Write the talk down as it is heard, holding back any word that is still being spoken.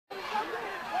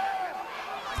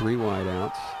Three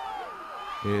wideouts.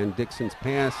 And Dixon's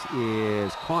pass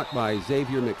is caught by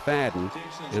Xavier Mcfadden.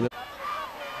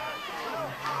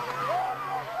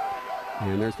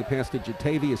 And there's the pass to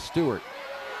Jatavius Stewart.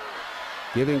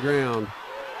 Giving ground.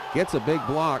 Gets a big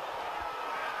block.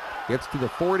 Gets to the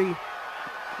 40.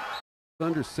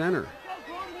 Under center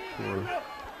for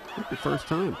the first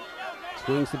time.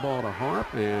 Swings the ball to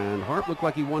Harp, and Harp looked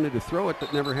like he wanted to throw it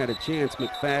but never had a chance.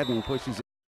 Mcfadden pushes it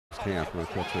first half.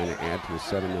 Rockhill trying to add to a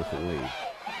 7-0 lead.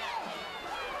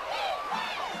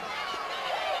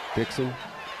 Dixon,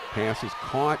 pass is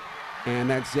caught, and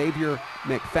that's Xavier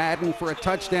Mcfadden for a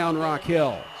touchdown,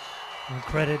 Rockhill. And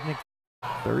credit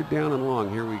Third down and long,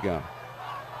 here we go.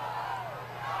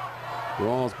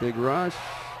 Rawls, big rush,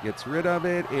 gets rid of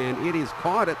it, and it is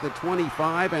caught at the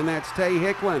 25, and that's Tay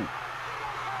Hicklin.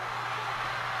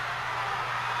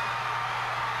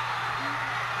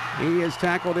 He is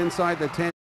tackled inside the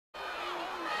 10.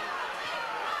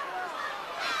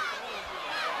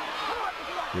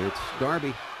 It's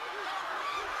Darby.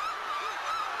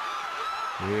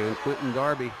 And Quentin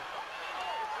Darby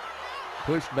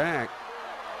pushed back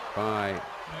by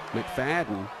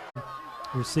Mcfadden.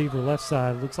 Receiver left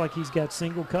side. Looks like he's got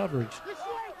single coverage.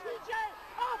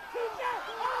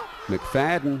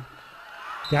 Mcfadden.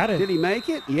 Got it. Did he make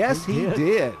it? Yes, he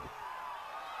did.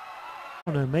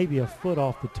 I don't know, maybe a foot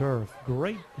off the turf.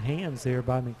 Great hands there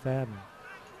by Mcfadden.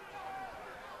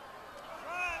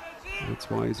 That's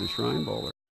why he's a Shrine Bowler.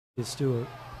 Stewart.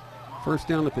 First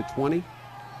down at the 20.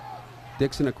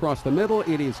 Dixon across the middle.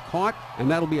 It is caught, and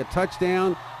that'll be a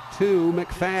touchdown to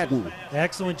Mcfadden.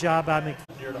 Excellent job by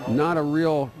Mcfadden. Not a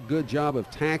real good job of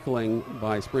tackling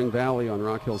by Spring Valley on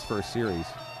Rockhill's first series.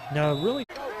 No, really.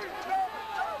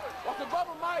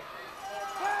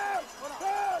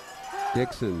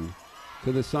 Dixon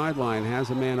to the sideline, has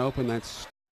a man open. That's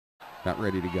got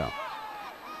ready to go.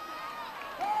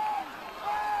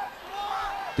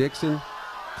 Dixon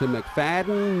to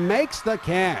Mcfadden, makes the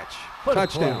catch.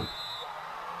 Touchdown.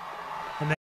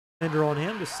 And defender on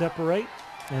him to separate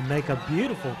and make a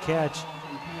beautiful catch,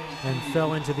 and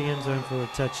fell into the end zone for a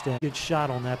touchdown. Good shot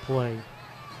on that play.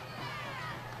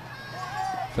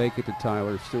 Fake it to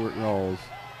Tyler. Stewart rolls.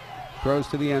 Throws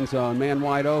to the end zone. Man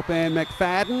wide open.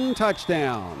 Mcfadden,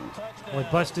 touchdown. Boy,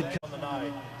 busted.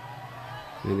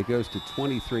 And it goes to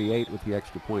 23-8 with the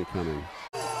extra point coming.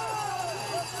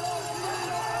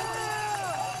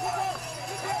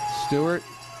 Stewart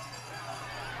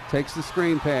takes the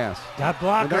screen pass. Got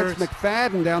blockers. And that's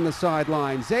Mcfadden down the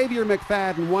sideline. Xavier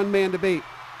Mcfadden, one man to beat.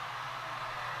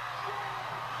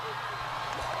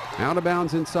 Out of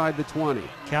bounds inside the 20.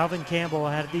 Calvin Campbell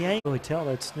had the angle. Really tell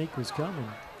that sneak was coming.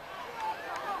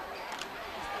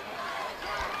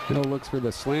 Hill looks for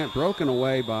the slant, broken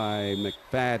away by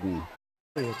Mcfadden.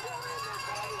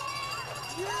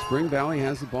 Spring Valley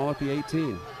has the ball at the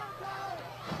 18.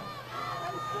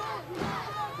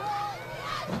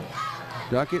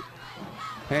 Duckett,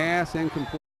 pass,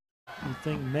 incomplete. You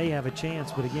think may have a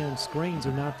chance, but again, screens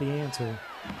are not the answer.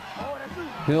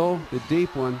 Hill, the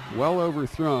deep one, well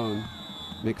overthrown.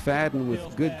 Mcfadden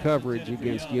with good coverage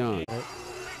against Young.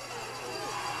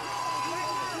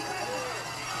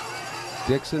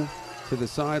 Dixon to the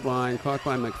sideline, caught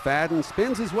by Mcfadden,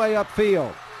 spins his way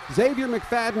upfield. Xavier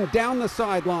Mcfadden down the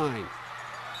sideline.